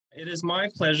It is my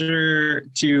pleasure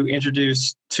to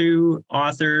introduce two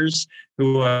authors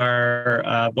who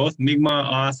are both Mi'kmaq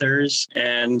authors,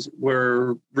 and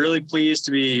we're really pleased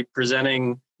to be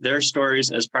presenting their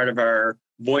stories as part of our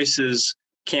Voices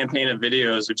campaign of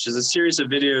videos, which is a series of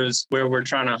videos where we're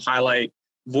trying to highlight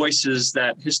voices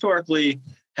that historically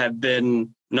have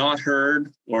been not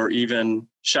heard or even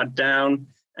shut down,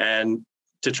 and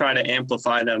to try to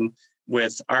amplify them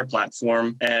with our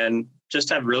platform and just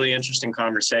have really interesting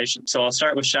conversations. So I'll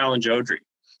start with Shalan Joudry,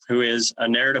 who is a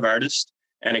narrative artist,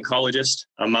 an ecologist,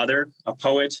 a mother, a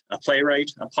poet, a playwright,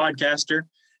 a podcaster,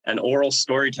 an oral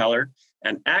storyteller,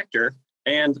 an actor,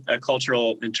 and a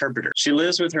cultural interpreter. She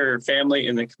lives with her family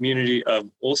in the community of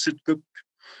Ulsitguk.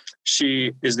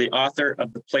 She is the author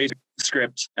of the play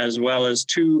script, as well as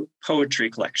two poetry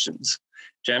collections,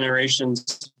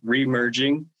 Generations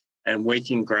Remerging and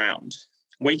Waking Ground.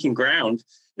 Waking Ground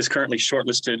is currently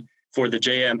shortlisted for the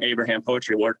J.M. Abraham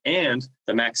Poetry Award and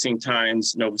the Maxine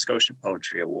Tynes Nova Scotia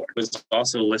Poetry Award. It was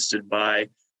also listed by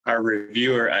our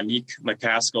reviewer, Anik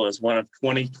McCaskill, as one of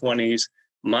 2020's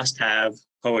must-have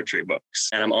poetry books.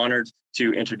 And I'm honored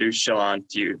to introduce Shalan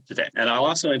to you today. And I'll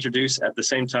also introduce at the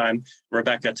same time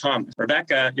Rebecca Thomas.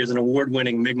 Rebecca is an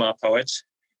award-winning Mi'kmaq poet.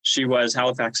 She was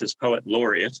Halifax's Poet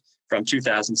Laureate from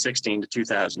 2016 to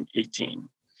 2018.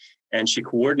 And she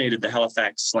coordinated the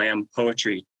Halifax Slam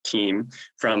Poetry team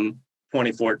from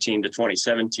 2014 to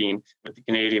 2017 with the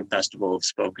Canadian Festival of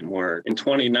Spoken Word. In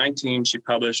 2019, she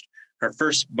published her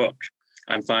first book,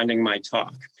 I'm Finding My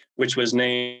Talk, which was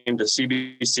named a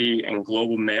CBC and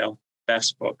Global Mail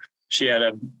Best Book. She had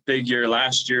a big year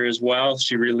last year as well.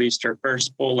 She released her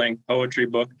first full-length poetry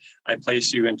book, I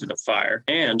Place You Into the Fire,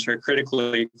 and her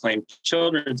critically acclaimed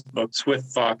children's book,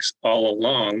 Swift Fox All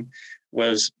Along,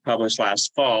 was published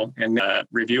last fall, and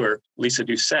reviewer Lisa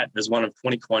Doucette is one of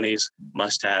 2020's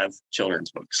must-have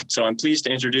children's books. So I'm pleased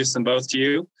to introduce them both to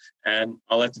you, and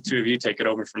I'll let the two of you take it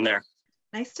over from there.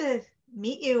 Nice to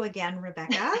meet you again,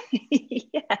 Rebecca.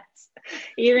 Yes,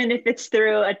 even if it's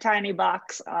through a tiny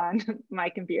box on my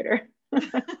computer.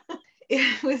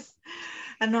 It was,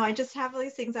 I don't know, I just have all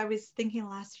these things I was thinking the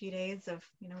last few days of,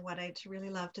 what I'd really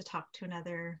love to talk to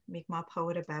another Mi'kmaq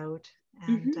poet about.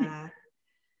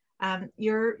 And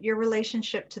your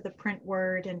relationship to the print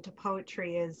word and to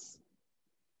poetry is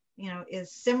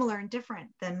similar and different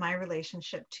than my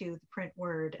relationship to the print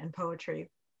word and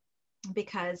poetry,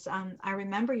 because I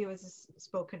remember you as a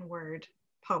spoken word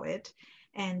poet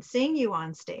and seeing you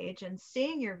on stage and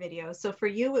seeing your videos. So for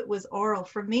you, it was oral.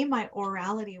 For me, my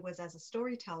orality was as a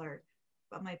storyteller,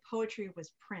 but my poetry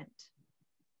was print.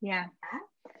 Yeah.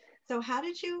 So how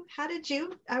did you,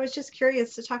 I was just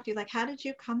curious to talk to you, like, how did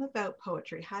you come about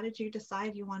poetry? How did you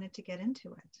decide you wanted to get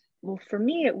into it? Well, for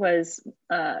me, it was,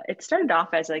 it started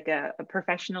off as like a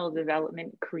professional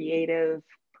development creative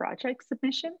project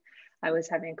submission. I was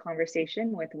having a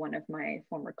conversation with one of my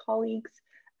former colleagues,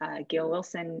 Gail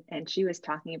Wilson, and she was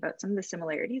talking about some of the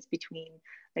similarities between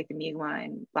like the Mi'kmaq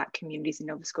and Black communities in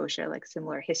Nova Scotia, like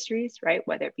similar histories, right?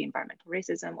 Whether it be environmental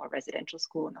racism or residential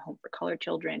school and the home for colored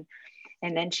children.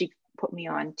 And then she put me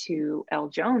on to Elle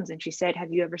Jones, and she said,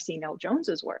 have you ever seen Elle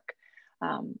Jones's work,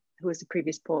 who was the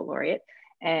previous poet laureate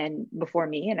and before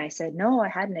me? And I said, no, I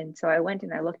hadn't. And so I went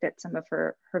and I looked at some of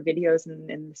her videos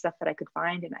and the stuff that I could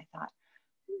find. And I thought,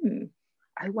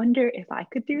 I wonder if I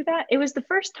could do that. It was the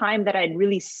first time that I'd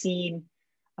really seen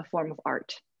a form of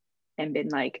art and been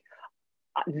like,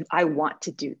 I want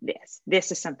to do this.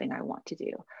 This is something I want to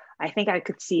do. I think I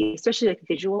could see, especially like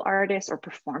visual artists or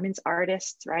performance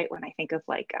artists, right? When I think of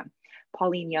like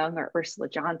Pauline Young or Ursula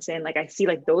Johnson, like I see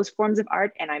like those forms of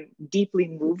art and I'm deeply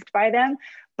moved by them,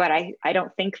 but I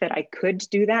don't think that I could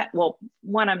do that. Well,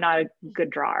 one, I'm not a good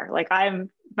drawer. Like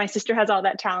my sister has all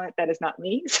that talent that is not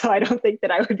me. So I don't think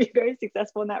that I would be very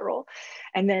successful in that role.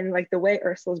 And then like the way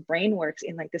Ursula's brain works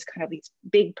in like this kind of these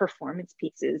big performance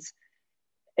pieces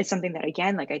is something that,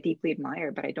 again, like I deeply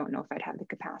admire, but I don't know if I'd have the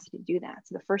capacity to do that.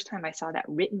 So the first time I saw that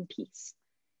written piece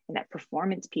and that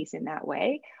performance piece in that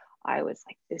way, I was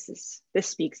like, this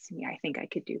speaks to me. I think I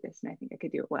could do this and I think I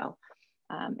could do it well.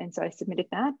 And so I submitted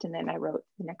that, and then I wrote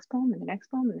the next poem and the next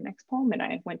poem and the next poem. And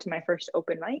I went to my first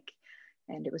open mic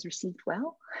and it was received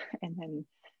well. And then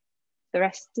the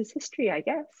rest is history, I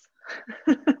guess.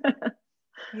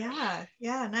 Yeah,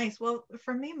 nice. Well,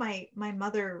 for me, my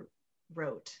mother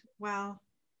wrote,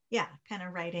 kind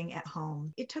of writing at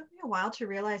home. It took me a while to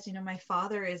realize, my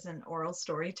father is an oral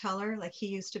storyteller. Like he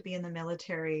used to be in the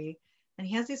military, and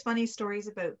he has these funny stories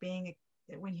about being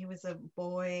when he was a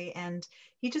boy, and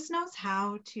he just knows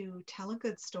how to tell a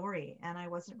good story. And I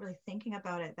wasn't really thinking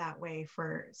about it that way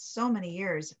for so many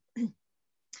years.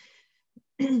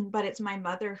 but it's my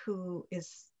mother who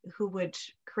would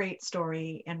create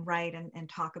story and write and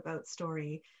talk about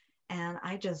story. And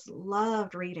I just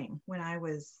loved reading when I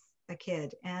was a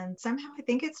kid. And somehow I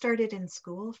think it started in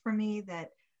school for me, that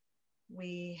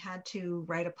we had to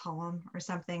write a poem or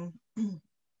something.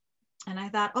 And I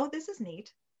thought, oh, this is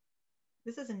neat.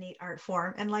 This is a neat art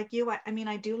form. And like you, I mean,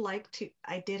 I did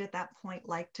at that point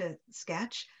like to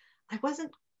sketch. I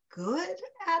wasn't good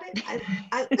at it.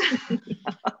 I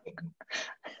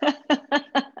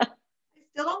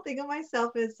still don't think of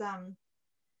myself as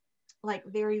like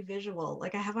very visual.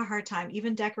 Like I have a hard time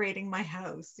even decorating my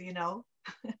house, you know.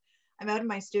 I'm out in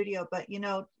my studio, but you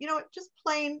know, just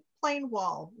plain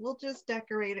wall. We'll just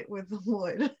decorate it with the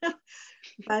wood.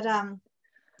 But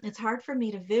it's hard for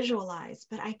me to visualize,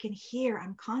 but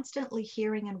I'm constantly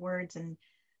hearing in words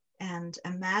and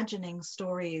imagining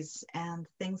stories and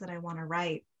things that I want to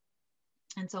write.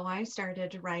 And so I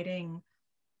started writing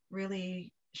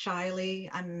really shyly.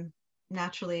 I'm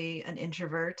naturally an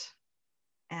introvert,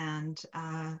 and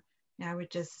I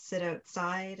would just sit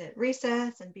outside at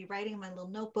recess and be writing in my little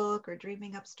notebook or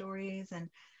dreaming up stories. And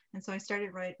so I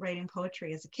started writing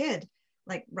poetry as a kid,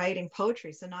 like writing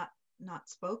poetry, so not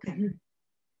spoken. Mm-hmm.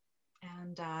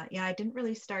 And I didn't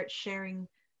really start sharing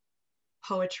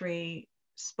poetry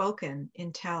spoken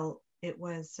until it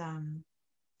was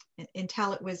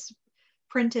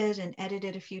printed and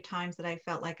edited a few times, that I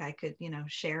felt like I could,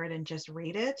 share it and just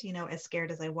read it, as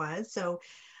scared as I was. So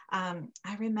I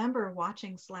remember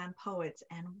watching slam poets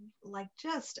and like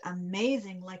just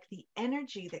amazing, like the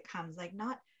energy that comes, like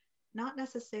not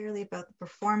necessarily about the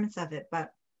performance of it,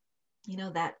 but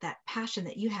that passion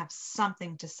that you have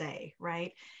something to say,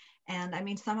 right? And I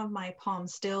mean, some of my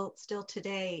poems still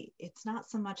today, it's not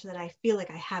so much that I feel like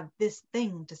I have this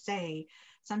thing to say.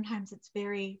 Sometimes it's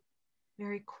very,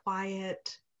 very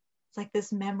quiet. It's like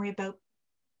this memory about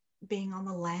being on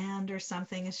the land or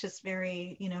something. It's just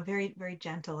very, very, very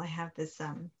gentle. I have this,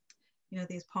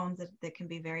 these poems that can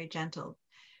be very gentle.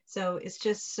 So it's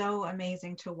just so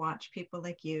amazing to watch people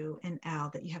like you and Al,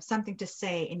 that you have something to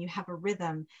say and you have a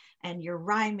rhythm and you're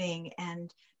rhyming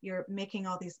and you're making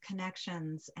all these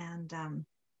connections and,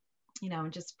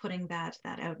 just putting that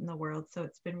out in the world. So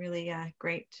it's been really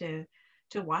great to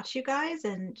watch you guys,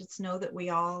 and just know that we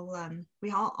all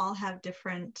have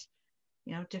different,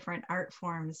 different art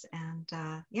forms. And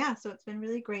so it's been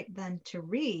really great then to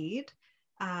read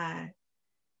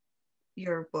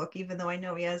your book, even though I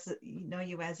know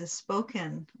you as a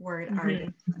spoken word Mm-hmm.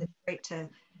 artist. It's great to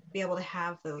be able to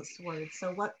have those words.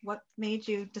 So what made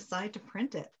you decide to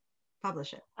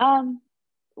publish it?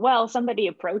 Well, somebody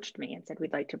approached me and said,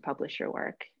 we'd like to publish your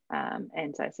work.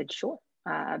 And so I said, sure,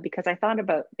 because I thought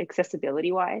about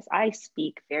accessibility wise. I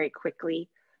speak very quickly,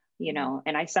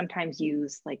 and I sometimes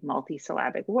use like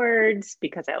multi-syllabic words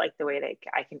because I like the way that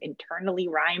I can internally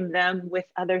rhyme them with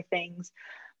other things.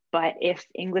 But if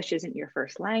English isn't your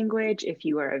first language, if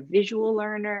you are a visual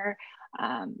learner,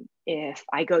 if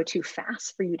I go too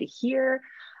fast for you to hear,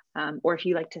 or if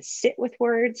you like to sit with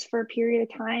words for a period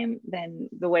of time, then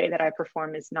the way that I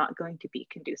perform is not going to be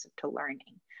conducive to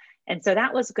learning. And so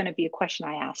that was going to be a question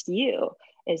I asked you,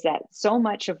 is that so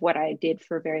much of what I did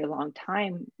for a very long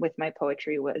time with my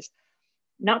poetry was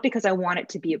not because I wanted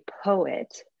to be a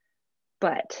poet,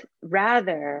 but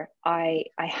rather I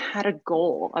had a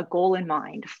goal in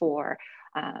mind for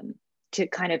to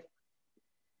kind of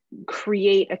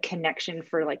create a connection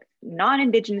for like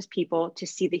non-Indigenous people to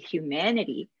see the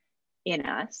humanity in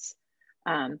us,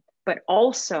 but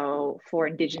also for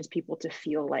Indigenous people to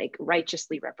feel like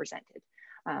righteously represented.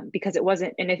 Because it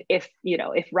wasn't, and if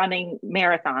running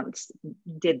marathons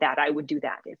did that, I would do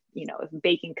that. If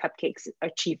baking cupcakes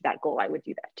achieved that goal, I would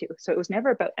do that too. So it was never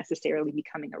about necessarily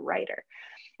becoming a writer.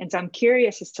 And so I'm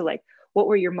curious as to like, what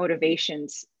were your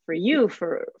motivations for you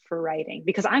for writing?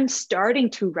 Because I'm starting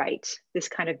to write this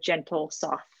kind of gentle,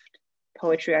 soft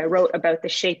poetry. I wrote about the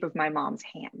shape of my mom's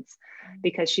hands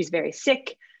because she's very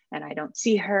sick and I don't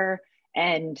see her.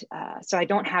 And so I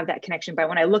don't have that connection. But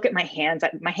when I look at my hands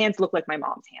look like my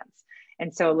mom's hands.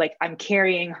 And so like I'm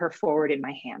carrying her forward in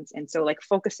my hands. And so like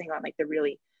focusing on like the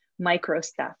really micro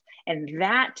stuff. And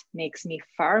that makes me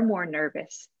far more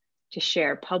nervous to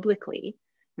share publicly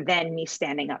than me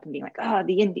standing up and being like, oh,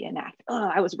 the Indian Act.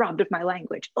 Oh, I was robbed of my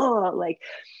language. Oh, like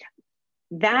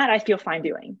that I feel fine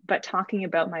doing. But talking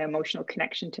about my emotional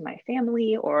connection to my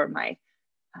family or my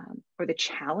or the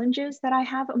challenges that I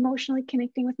have emotionally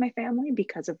connecting with my family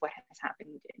because of what has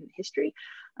happened in history,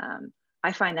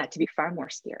 I find that to be far more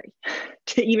scary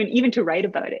to even to write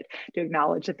about it, to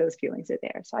acknowledge that those feelings are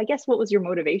there. So I guess what was your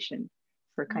motivation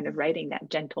for kind of writing that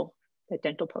gentle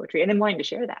poetry and then wanting to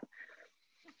share that?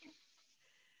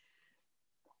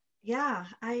 Yeah,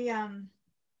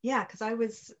 yeah, because I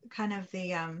was kind of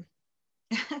the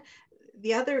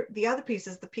the other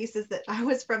pieces, the pieces that I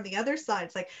was from the other side.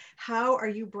 It's like, how are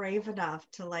you brave enough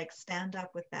to like stand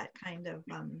up with that kind of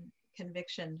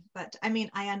conviction? But I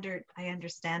mean, I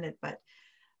understand it, but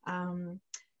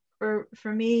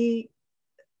for me,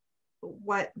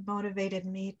 what motivated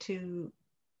me to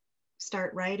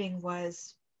start writing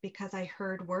was because I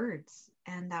heard words,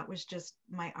 and that was just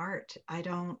my art. I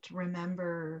don't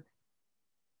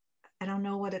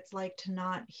know what it's like to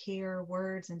not hear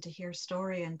words and to hear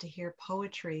story and to hear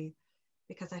poetry,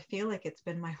 because I feel like it's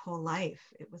been my whole life.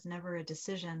 It was never a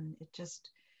decision. It just,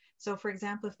 so for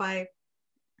example, if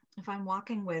I'm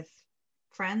walking with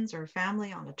friends or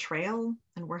family on a trail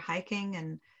and we're hiking,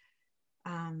 and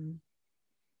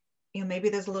maybe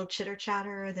there's a little chitter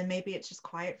chatter, then maybe it's just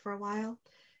quiet for a while.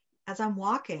 As I'm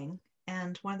walking,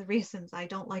 and one of the reasons I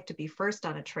don't like to be first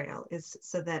on a trail is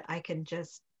so that I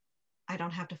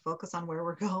don't have to focus on where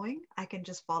we're going. I can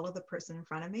just follow the person in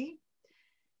front of me.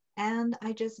 And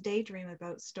I just daydream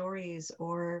about stories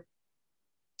or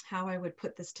how I would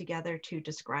put this together to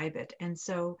describe it. And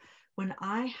so when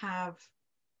I have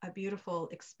a beautiful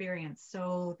experience,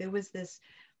 so there was this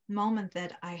moment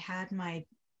that I had my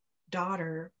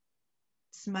daughter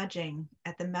smudging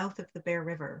at the mouth of the Bear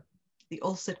River, the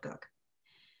Ulsitgook.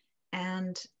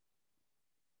 And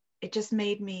it just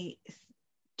made me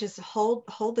just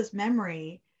hold this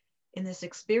memory in this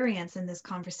experience, in this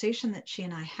conversation that she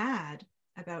and I had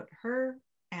about her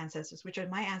ancestors, which are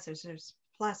my ancestors,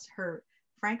 plus her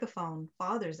Francophone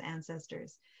father's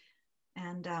ancestors.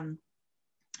 And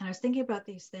I was thinking about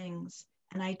these things,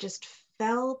 and I just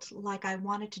felt like I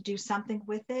wanted to do something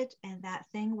with it, and that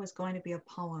thing was going to be a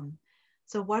poem.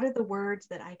 So what are the words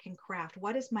that I can craft?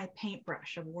 What is my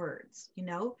paintbrush of words,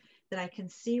 that I can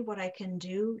see what I can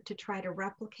do to try to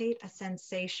replicate a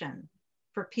sensation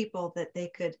for people, that they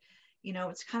could,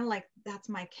 it's kind of like that's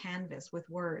my canvas with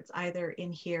words, either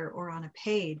in here or on a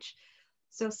page.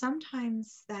 So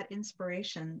sometimes that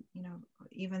inspiration,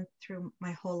 even through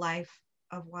my whole life,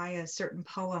 of why a certain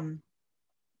poem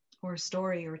or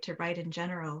story or to write in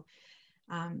general,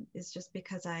 is just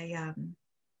because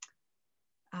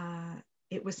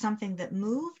it was something that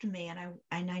moved me,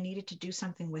 and I needed to do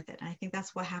something with it. And I think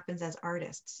that's what happens as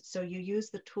artists. So you use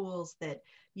the tools that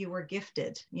you were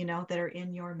gifted, that are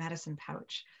in your medicine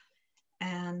pouch.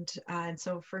 And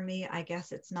so for me, I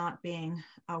guess it's not being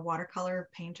a watercolor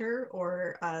painter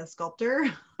or a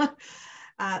sculptor.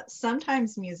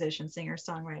 Sometimes musician, singer,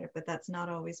 songwriter, but that's not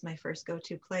always my first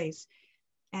go-to place.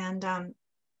 And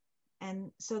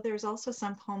so there's also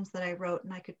some poems that I wrote,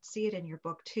 and I could see it in your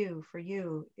book too, for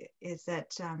you, is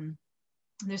that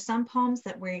there's some poems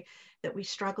that we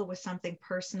struggle with something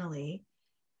personally.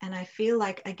 And I feel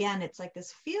like, again, it's like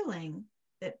this feeling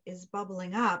that is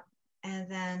bubbling up. And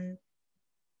then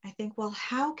I think, well,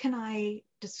 how can I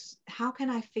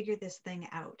figure this thing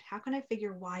out? How can I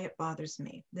figure why it bothers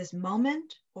me, this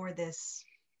moment or this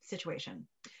situation?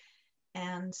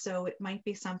 And so it might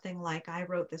be something like, I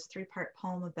wrote this 3-part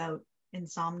poem about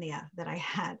insomnia that I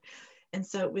had. And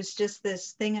so it was just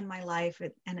this thing in my life.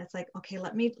 And it's like, okay,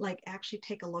 let me like actually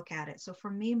take a look at it. So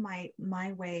for me,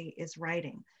 my way is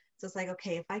writing. So it's like,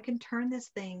 okay, if I can turn this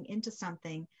thing into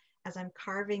something as I'm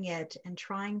carving it and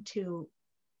trying to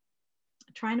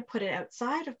put it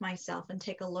outside of myself and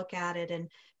take a look at it and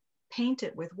paint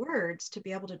it with words to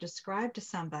be able to describe to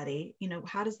somebody,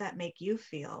 how does that make you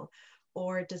feel?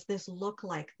 Or does this look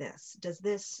like this? Does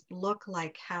this look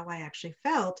like how I actually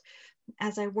felt?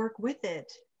 As I work with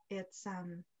it, it's,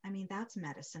 that's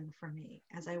medicine for me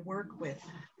as I work with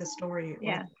the story or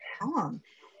the poem.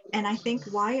 And I think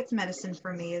why it's medicine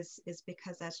for me is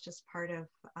because that's just part of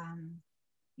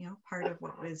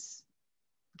what was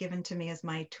given to me as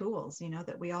my tools,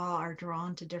 that we all are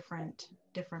drawn to different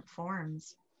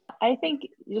forms. I think,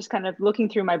 just kind of looking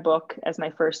through my book as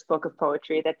my first book of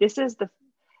poetry, that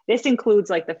this includes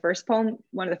like the first poem,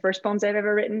 one of the first poems I've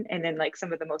ever written, and then like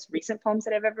some of the most recent poems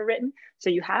that I've ever written. So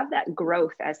you have that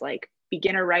growth as like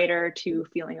beginner writer to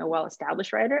feeling a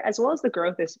well-established writer, as well as the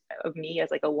growth of me as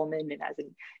like a woman and as a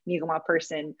Mi'kmaq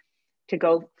person, to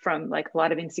go from like a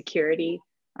lot of insecurity,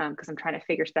 because I'm trying to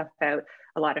figure stuff out,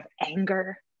 a lot of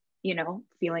anger,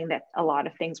 feeling that a lot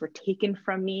of things were taken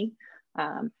from me,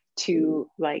 to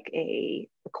like a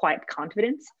quiet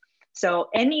confidence. So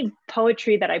any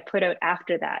poetry that I put out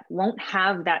after that won't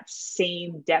have that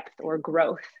same depth or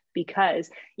growth, because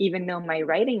even though my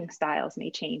writing styles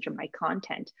may change or my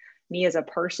content, me as a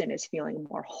person is feeling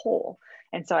more whole.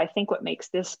 And so I think what makes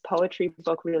this poetry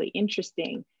book really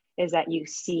interesting is that you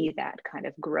see that kind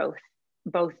of growth,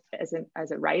 both as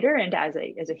a writer and as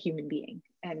a human being.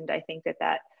 And I think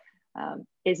that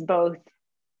is both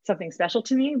something special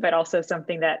to me, but also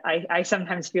something that I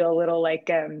sometimes feel a little like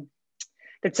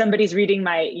that somebody's reading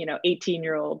my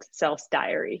 18-year-old self's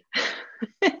diary.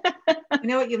 I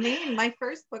know what you mean. My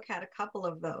first book had a couple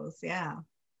of those. Yeah.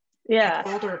 Yeah.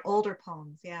 Like older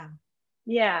poems. Yeah.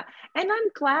 Yeah. And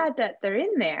I'm glad that they're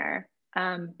in there,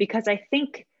 because I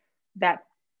think that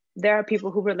there are people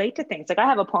who relate to things. Like I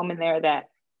have a poem in there that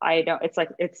I don't,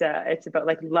 it's about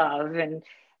like love. And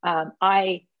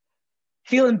I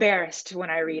feel embarrassed when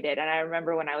I read it. And I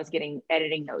remember when I was getting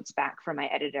editing notes back from my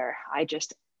editor, I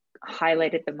just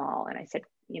highlighted them all. And I said,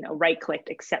 right clicked,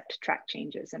 accept track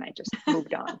changes. And I just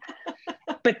moved on.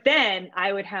 But then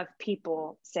I would have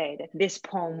people say that this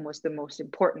poem was the most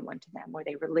important one to them, or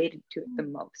they related to it the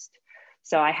most.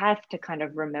 So I have to kind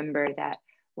of remember that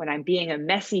when I'm being a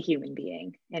messy human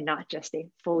being and not just a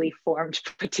fully formed,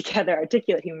 put together,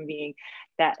 articulate human being,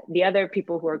 that the other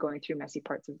people who are going through messy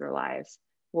parts of their lives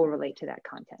will relate to that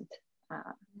content.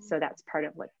 So that's part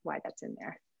of why that's in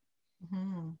there.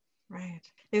 Mm-hmm. Right.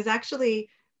 There's actually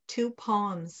 2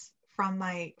 poems from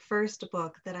my first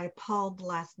book that I pulled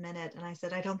last minute, and I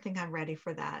said, I don't think I'm ready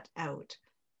for that out.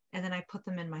 And then I put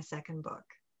them in my second book.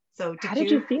 So how did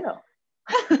you feel?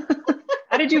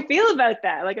 How did you feel about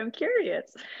that? Like, I'm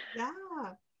curious. Yeah.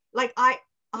 Like I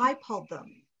pulled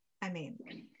them. I mean,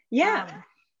 yeah.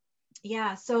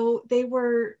 Yeah. So they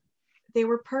were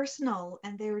personal,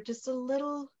 and they were just a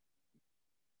little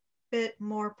bit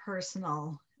more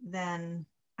personal than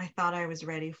I thought I was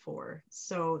ready for.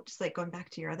 So just like going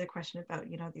back to your other question about,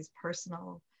 these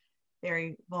personal,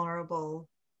 very vulnerable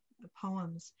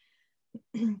poems.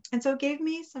 And so it gave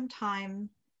me some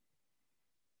time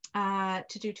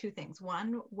to do 2 things.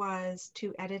 One was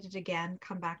to edit it again,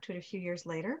 come back to it a few years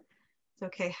later. So,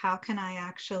 okay, how can I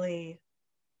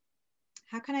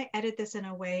edit this in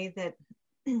a way that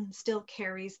still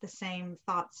carries the same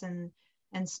thoughts and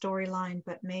storyline,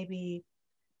 but maybe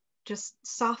just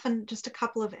soften just a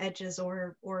couple of edges,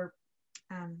 or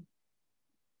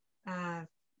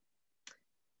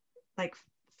like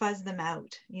fuzz them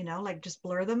out, like just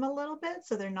blur them a little bit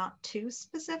so they're not too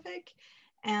specific.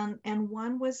 And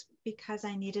one was because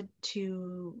I needed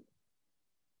to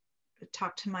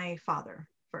talk to my father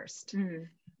first.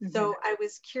 Mm-hmm. So I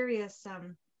was curious,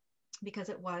 because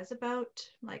it was about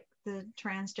like the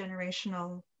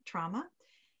transgenerational trauma.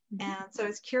 And so I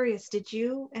was curious, did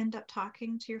you end up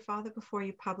talking to your father before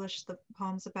you published the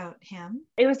poems about him?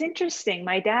 It was interesting.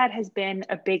 My dad has been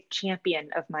a big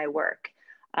champion of my work.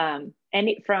 And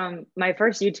from my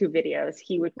first YouTube videos,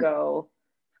 he would go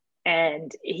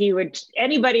and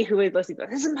anybody who would listen, go,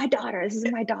 this is my daughter, this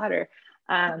is my daughter.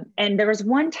 And there was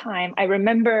one time I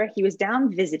remember he was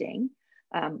down visiting.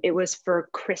 It was for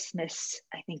Christmas,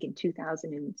 I think in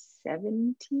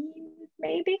 2017,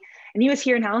 maybe. And he was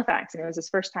here in Halifax, and it was his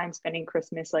first time spending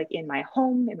Christmas like in my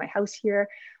home, in my house here.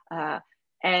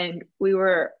 And we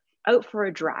were out for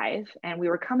a drive, and we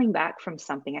were coming back from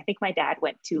something. I think my dad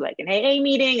went to like an AA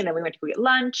meeting, and then we went to go get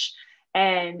lunch.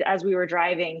 And as we were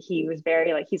driving, he was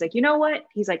very like, he's like, you know what?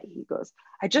 He goes,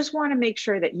 I just want to make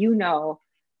sure that you know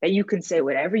that you can say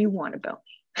whatever you want about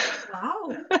me.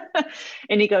 Wow.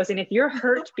 And he goes, and if you're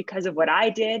hurt because of what I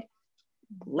did,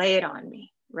 lay it on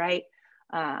me, right?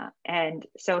 And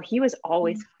so he was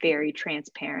always very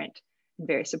transparent and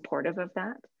very supportive of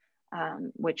that,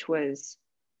 which was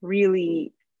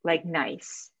really like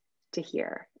nice to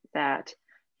hear that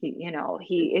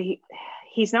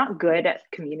he's not good at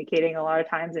communicating a lot of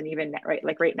times. And even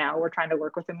right now we're trying to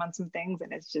work with him on some things,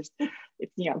 and it's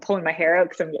I'm pulling my hair out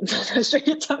because I'm getting so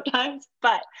frustrated sometimes,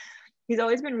 but he's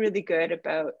always been really good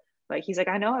about like, he's like,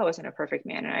 I know I wasn't a perfect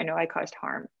man, and I know I caused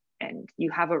harm, and you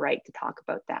have a right to talk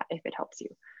about that if it helps you.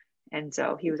 And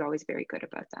so he was always very good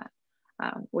about that,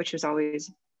 which was always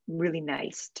really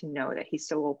nice to know that he's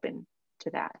so open to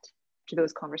that, to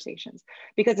those conversations,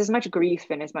 because as much grief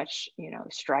and as much,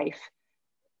 strife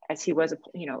as he was,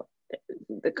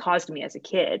 that caused me as a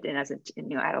kid and as a,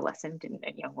 adolescent and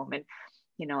a young woman,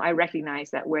 I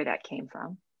recognize that where that came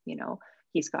from,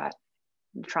 he's got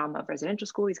trauma of residential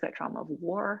school, he's got trauma of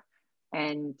war.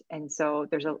 And so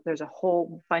there's a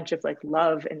whole bunch of like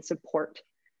love and support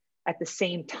at the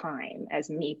same time as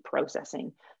me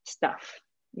processing stuff,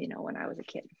 when I was a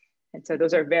kid. And so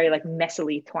those are very like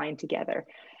messily twined together.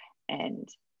 And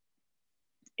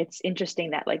it's interesting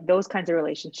that like those kinds of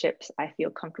relationships I feel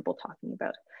comfortable talking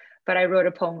about. But I wrote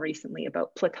a poem recently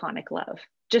about platonic love,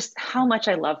 just how much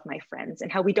I love my friends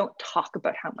and how we don't talk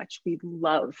about how much we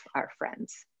love our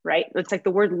friends, right? It's like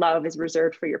the word love is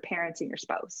reserved for your parents and your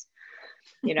spouse,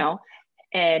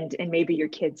 and maybe your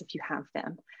kids if you have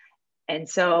them. And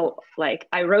so like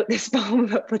I wrote this poem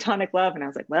about platonic love, and I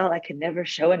was like, well, I can never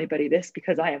show anybody this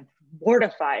because I am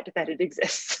mortified that it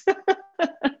exists.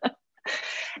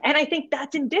 And I think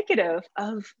that's indicative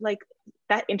of like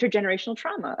that intergenerational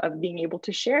trauma of being able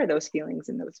to share those feelings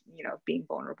and those, you know, being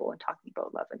vulnerable and talking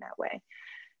about love in that way.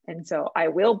 And so I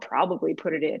will probably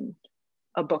put it in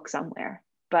a book somewhere,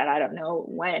 but I don't know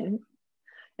when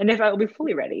and if I will be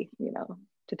fully ready, you know,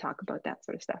 to talk about that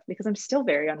sort of stuff, because I'm still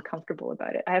very uncomfortable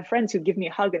about it. I have friends who give me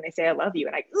a hug and they say, I love you.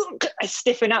 And I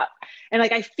stiffen up and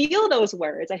like, I feel those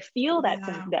words. I feel that,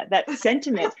 that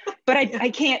sentiment, but I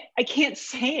can't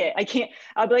say it. I can't,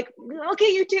 I'll be like,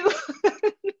 okay, you too.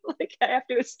 Like I have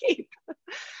to escape.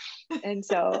 And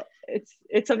so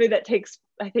it's something that takes,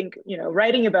 I think, you know,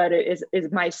 writing about it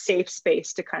is my safe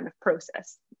space to kind of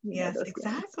process. Yes,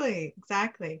 exactly.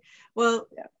 Well,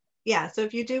 yeah. So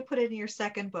if you do put it in your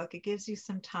second book, it gives you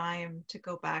some time to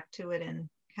go back to it and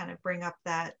kind of bring up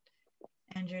that,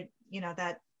 and you know,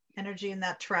 that energy and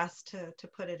that trust to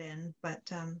put it in.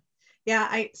 But yeah,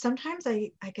 I sometimes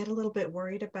get a little bit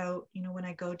worried about, you know, when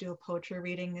I go do a poetry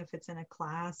reading, if it's in a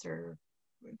class or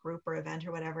a group or event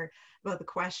or whatever, about the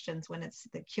questions when it's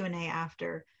the Q&A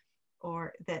after,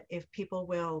 or that if people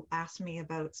will ask me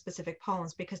about specific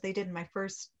poems, because they did in my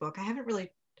first book. I haven't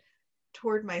really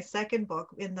toured my second book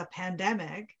in the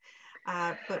pandemic,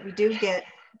 but we do get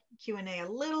Q&A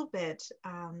a little bit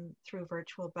through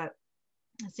virtual, but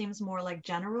it seems more like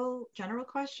general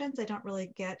questions. I don't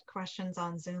really get questions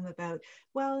on Zoom about,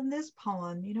 well, in this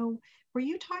poem, you know, were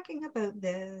you talking about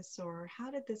this, or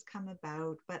how did this come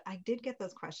about? But I did get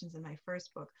those questions in my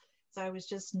first book. So I was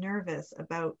just nervous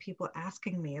about people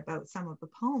asking me about some of the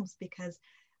poems, because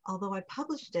although I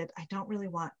published it, I don't really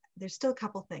want, there's still a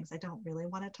couple things I don't really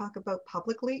want to talk about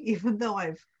publicly, even though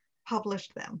I've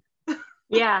published them.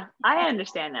 Yeah, I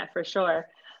understand that for sure.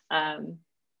 And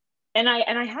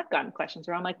I have gotten questions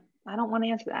where I'm like, I don't want to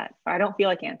answer that, or I don't feel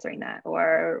like answering that,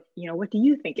 or, you know, what do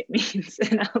you think it means?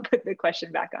 And I'll put the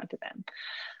question back onto them.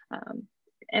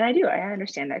 And I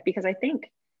understand that, because I think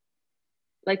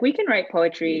like we can write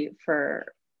poetry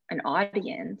for an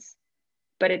audience,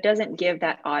 but it doesn't give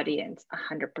that audience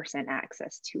 100%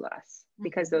 access to us,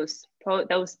 because those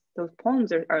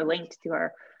poems are linked to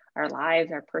our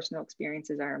lives, our personal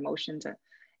experiences, our emotions.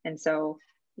 And so,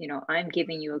 you know, I'm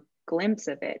giving you a glimpse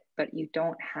of it, but you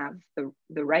don't have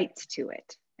the rights to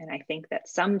it. And I think that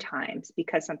sometimes,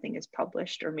 because something is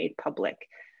published or made public,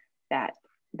 that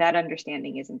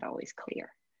understanding isn't always clear.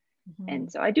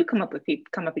 And so I do come up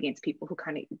against people who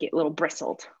kind of get a little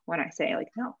bristled when I say like,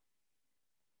 no,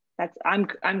 I'm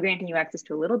granting you access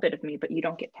to a little bit of me, but you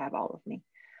don't get to have all of me.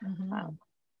 All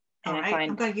right,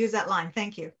 I'm going to use that line.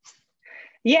 Thank you.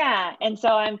 Yeah. And so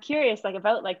I'm curious, like,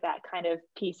 about like that kind of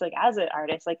piece, like as an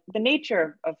artist, like the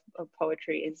nature of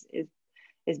poetry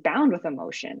is bound with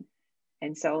emotion.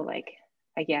 And so like,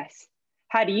 I guess,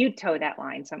 how do you toe that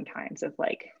line sometimes of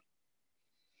like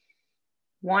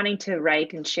wanting to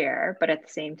write and share, but at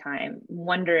the same time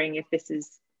wondering if this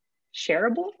is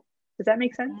shareable? Does that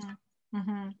make sense?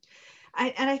 And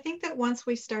I think that once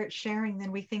we start sharing,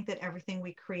 then we think that everything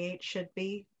we create should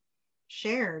be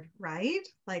shared, right?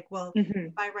 Like, well,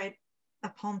 if I write a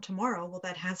poem tomorrow, well,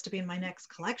 that has to be in my next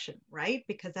collection, right?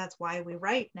 Because that's why we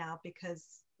write now,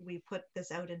 because we put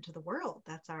this out into the world.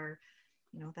 That's our,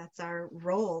 you know, that's our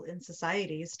role in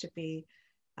society, is to be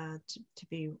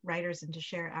writers and to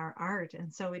share our art.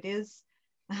 And so it is,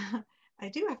 I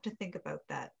do have to think about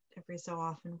that every so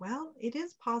often. Well, it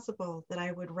is possible that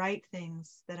I would write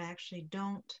things that I actually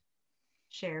don't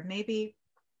share. Maybe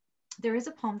there is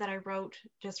a poem that I wrote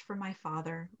just for my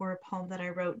father, or a poem that I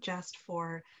wrote just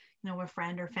for, you know, a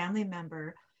friend or family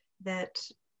member that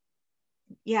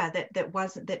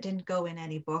didn't go in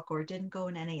any book or didn't go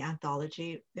in any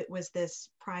anthology. It was this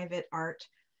private art,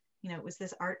 you know, it was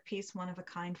this art piece, one of a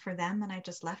kind for them, and I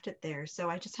just left it there. So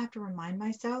I just have to remind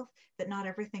myself that not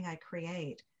everything I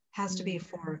create has to be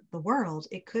for the world.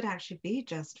 It could actually be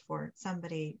just for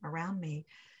somebody around me.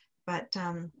 But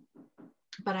I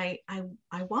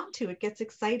want to. It gets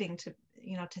exciting to,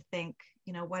 you know, to think,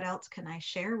 you know, what else can I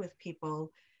share with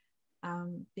people,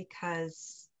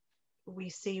 because we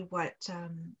see what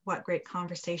great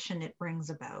conversation it brings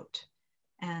about.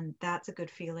 And that's a good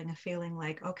feeling, a feeling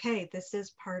like, okay, this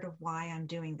is part of why I'm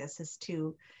doing this, is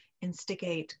to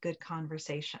instigate good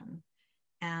conversation.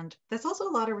 And that's also a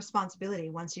lot of responsibility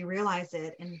once you realize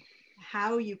it and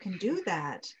how you can do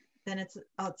that. Then it's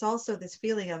also this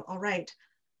feeling of, all right,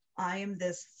 I am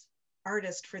this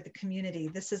artist for the community.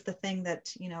 This is the thing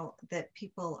that, you know, that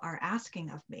people are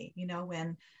asking of me, you know,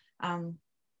 when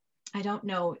I don't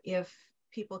know if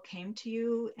people came to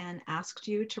you and asked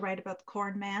you to write about the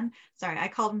Corn Man. Sorry, I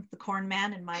called him the Corn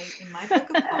Man in my book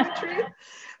of poetry,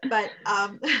 but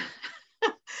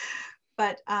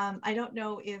I don't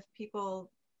know if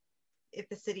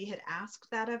the city had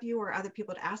asked that of you, or other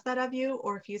people had asked that of you,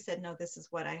 or if you said, no, this is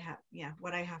what I have,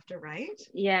 what I have to write.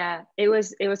 Yeah, it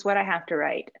was what I have to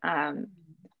write.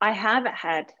 I have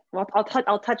had, well,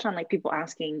 I'll touch on like people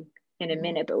asking in a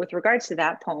minute, but with regards to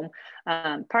that poem,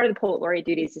 part of the Poet Laureate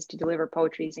duties is to deliver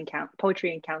poetry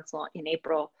and council in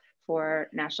April for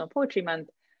National Poetry Month.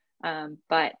 And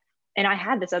I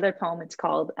had this other poem, it's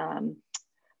called, I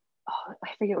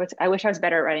forget I wish I was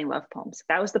better at writing love poems.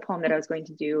 That was the poem that I was going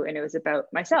to do. And it was about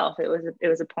myself. It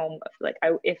was a poem like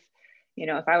if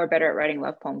I were better at writing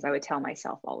love poems, I would tell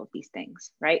myself all of these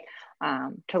things, right?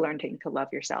 To learn to love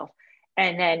yourself.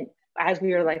 And then as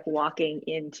we were like walking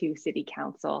into city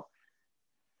council,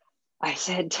 I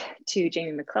said to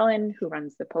Jamie McClellan, who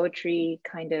runs the poetry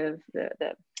the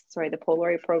Poet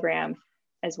Laureate program,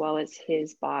 as well as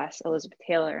his boss, Elizabeth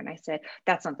Taylor. And I said,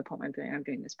 that's not the poem I'm doing. I'm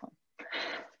doing this poem.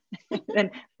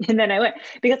 and then I went,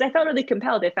 because I felt really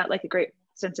compelled. It felt like a great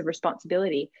sense of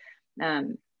responsibility.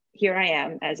 Here I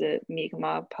am as a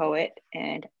Mi'kmaq poet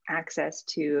and access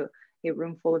to a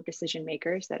room full of decision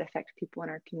makers that affect people in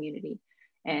our community.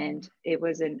 And it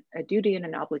was a duty and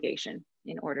an obligation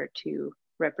in order to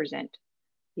represent,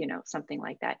 something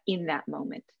like that in that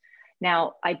moment.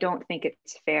 Now, I don't think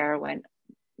it's fair when,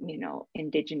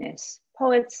 Indigenous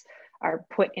poets are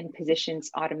put in positions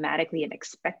automatically and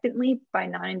expectantly by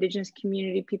non-Indigenous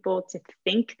community people to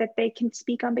think that they can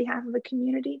speak on behalf of a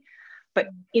community. But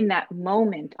in that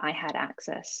moment, I had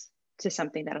access to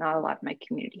something that not a lot of my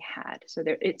community had. So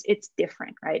it's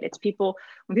different, right? It's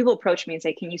when people approach me and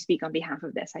say, can you speak on behalf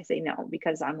of this? I say no,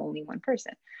 because I'm only one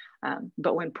person.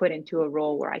 But when put into a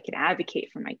role where I could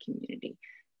advocate for my community,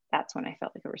 that's when I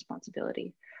felt like a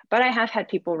responsibility. But I have had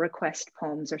people request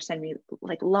poems or send me,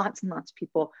 like lots and lots of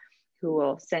people who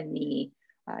will send me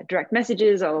direct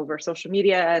messages over social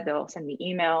media. They'll send me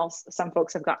emails. Some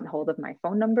folks have gotten hold of my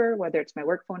phone number, whether it's my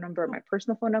work phone number or my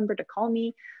personal phone number, to call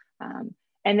me.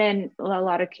 And then a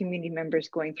lot of community members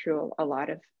going through a lot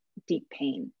of deep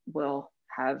pain will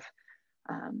have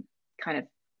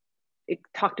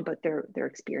talked about their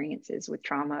experiences with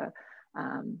trauma,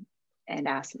 and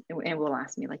will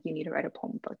ask me, like, you need to write a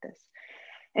poem about this.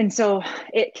 And so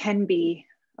it can be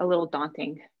a little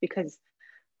daunting, because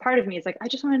part of me is like, I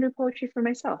just want to do poetry for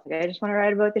myself. Like, I just want to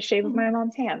write about the shape of my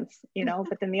mom's hands,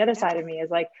 but then the other side of me is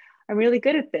like, I'm really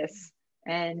good at this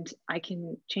and I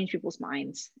can change people's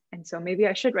minds. And so maybe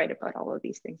I should write about all of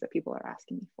these things that people are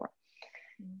asking me for.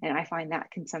 And I find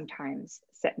that can sometimes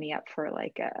set me up for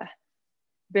like a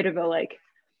bit of a like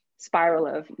spiral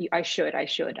of I should.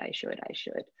 And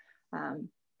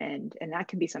that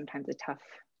can be sometimes a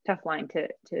tough line to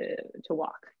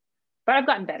walk. But I've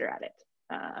gotten better at it,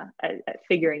 at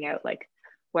figuring out like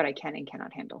what I can and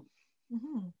cannot handle.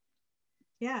 Mm-hmm.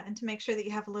 Yeah, and to make sure that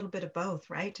you have a little bit of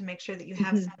both, right? To make sure that you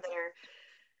have some that are,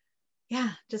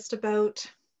 just about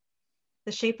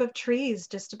the shape of trees,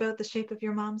 just about the shape of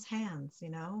your mom's hands,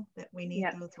 that we need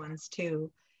those ones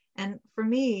too. And for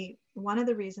me, one of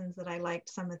the reasons that I liked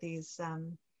some of these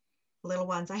little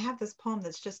ones, I have this poem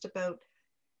that's just about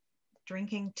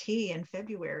drinking tea in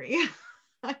February.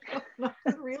 I don't know,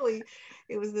 really,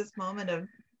 it was this moment of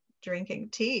drinking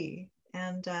tea.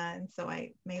 And so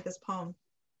I made this poem.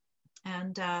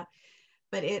 And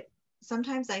but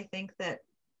sometimes I think that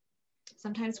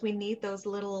sometimes we need those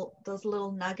little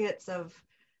nuggets of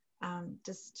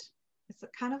just, it's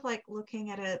kind of like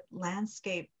looking at a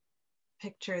landscape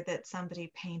picture that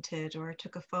somebody painted or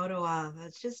took a photo of.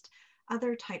 It's just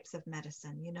other types of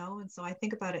medicine, and so I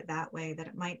think about it that way, that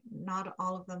it might not,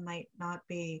 all of them might not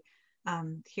be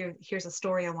here's a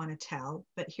story I want to tell,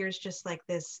 but here's just like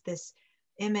this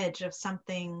image of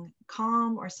something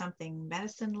calm or something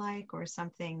medicine like or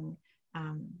something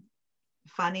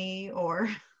funny, or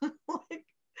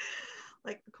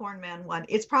like the Corn Man one.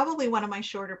 It's probably one of my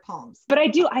shorter poems, but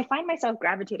I find myself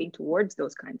gravitating towards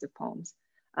those kinds of poems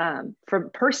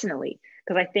personally,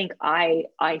 because I think I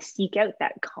seek out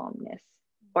that calmness,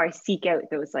 or I seek out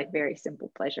those like very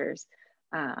simple pleasures.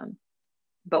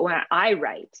 But when I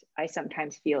write, I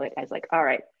sometimes feel it as like, all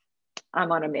right,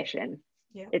 I'm on a mission.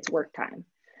 Yeah. It's work time,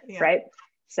 right?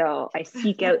 So I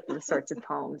seek out the sorts of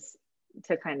poems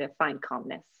to kind of find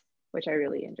calmness, which I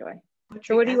really enjoy.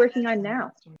 So what are you working on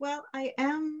now? Well, I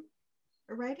am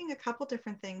writing a couple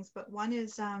different things, but one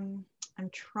is I'm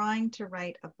trying to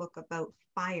write a book about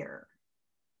fire.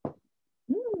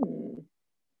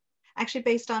 Actually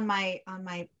based on my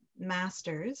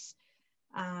master's.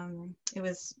 it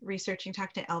was researching,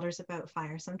 talking to elders about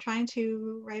fire. So I'm trying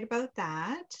to write about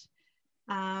that.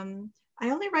 I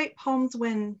only write poems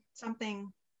when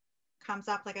something comes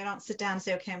up. Like I don't sit down and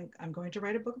say, okay, I'm going to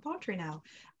write a book of poetry now.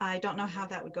 I don't know how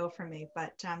that would go for me,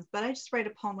 but I just write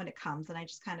a poem when it comes, and I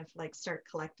just kind of like start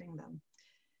collecting them.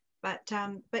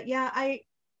 But yeah,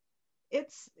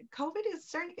 it's COVID is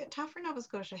starting to get tough for Nova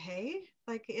Scotia. Hey,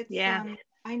 like it's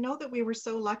I know that we were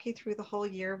so lucky through the whole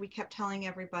year. We kept telling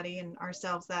everybody and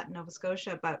ourselves that in Nova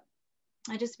Scotia, but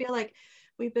I just feel like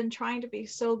we've been trying to be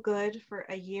so good for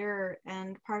a year,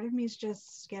 and part of me is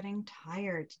just getting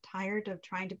tired of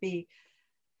trying to be,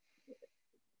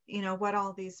 you know, what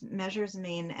all these measures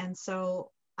mean. And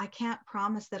so I can't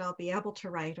promise that I'll be able to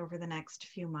write over the next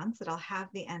few months, that I'll have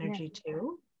the energy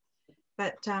to.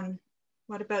 But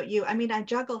what about you? I mean, I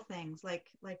juggle things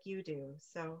like you do.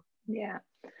 So yeah,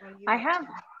 I have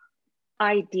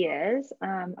ideas.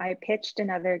 I pitched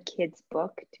another kids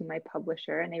book to my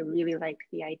publisher, and they really liked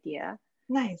the idea.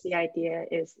 Nice. The idea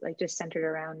is like just centered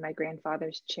around my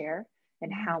grandfather's chair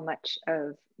and how much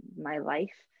of my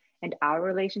life and our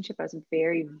relationship. I was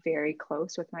very, very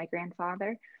close with my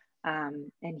grandfather,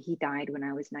 and he died when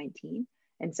I was 19.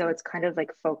 And so it's kind of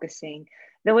like focusing.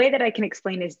 The way that I can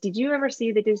explain is, did you ever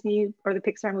see the Disney or the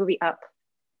Pixar movie Up?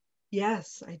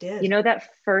 Yes, I did. You know that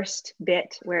first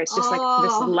bit where it's just like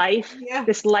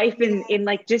this life in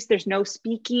like, just there's no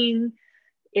speaking.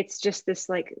 It's just this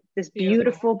like this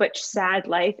beautiful but sad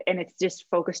life, and it's just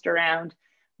focused around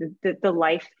the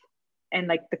life and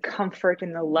like the comfort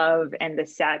and the love and the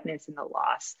sadness and the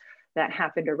loss that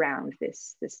happened around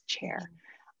this chair.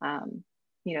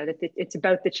 You know, that it's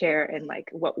about the chair, and like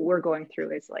what we're going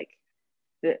through is like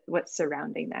what's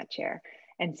surrounding that chair.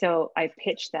 And so I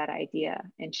pitched that idea,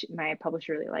 and my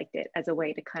publisher really liked it as a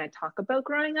way to kind of talk about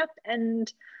growing up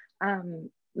and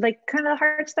like kind of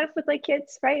hard stuff with like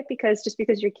kids, right? Because just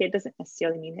because you're a kid doesn't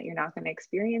necessarily mean that you're not going to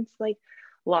experience like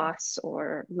loss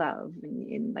or love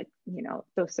and like, you know,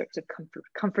 those sorts of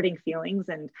comforting feelings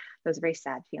and those very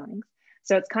sad feelings.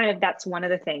 So it's kind of, that's one of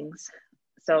the things.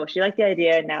 So she liked the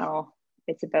idea. Now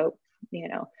it's about, you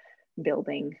know,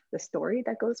 building the story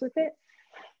that goes with it.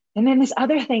 And then this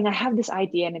other thing, I have this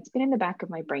idea, and it's been in the back of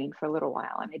my brain for a little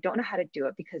while, and I don't know how to do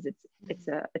it because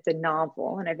it's a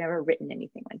novel, and I've never written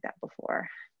anything like that before.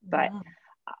 But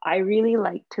I really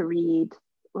like to read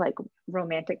like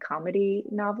romantic comedy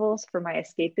novels for my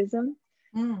escapism,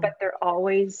 but they're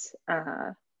always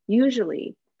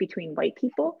usually between white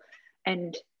people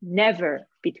and never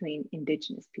between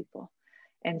Indigenous people.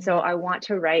 And so I want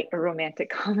to write a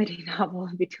romantic comedy novel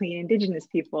between Indigenous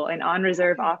people, an on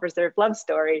reserve, off reserve love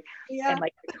story, and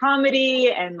like the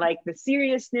comedy and like the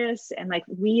seriousness, and like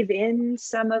weave in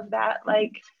some of that,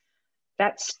 like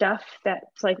that stuff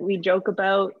that's like we joke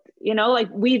about, you know,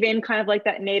 like weave in kind of like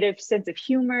that native sense of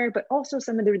humor, but also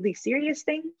some of the really serious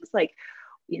things like,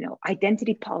 you know,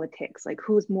 identity politics, like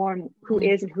who is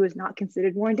and who is not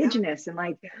considered more Indigenous. And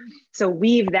like, so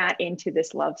weave that into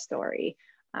this love story.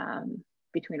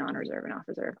 Between on reserve and off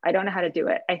reserve. I don't know how to do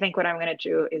it. I think what I'm going to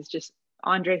do is just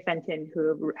Andre Fenton,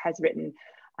 who has written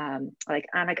like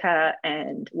Annika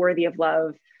and Worthy of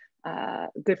Love,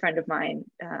 good friend of mine.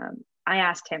 I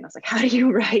asked him, I was like, how do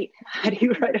you write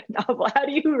a novel? How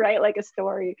do you write like a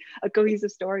story, a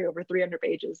cohesive story over 300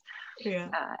 pages?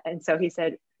 And so he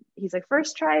said, he's like,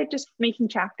 first try just making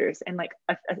chapters and like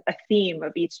a theme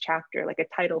of each chapter, like a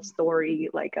title story,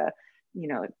 like a, you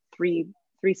know, three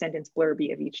sentence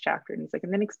blurby of each chapter. And he's like,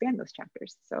 and then expand those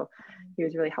chapters. So he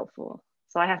was really helpful.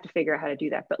 So I have to figure out how to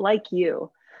do that. But like you,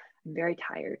 I'm very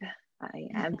tired. I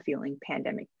am feeling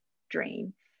pandemic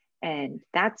drain. And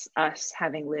that's us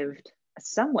having lived a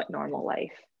somewhat normal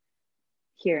life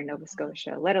here in Nova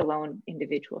Scotia, let alone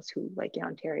individuals who, like in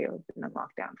Ontario, have been in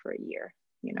lockdown for a year,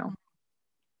 you know.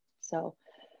 So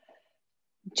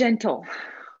gentle.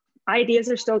 Ideas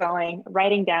are still going,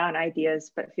 writing down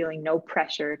ideas, but feeling no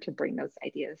pressure to bring those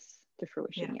ideas to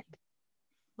fruition yet.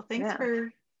 Well,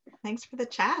 thanks for the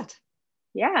chat.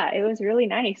 Yeah, it was really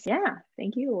nice. Yeah,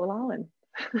 thank you, Wallalin.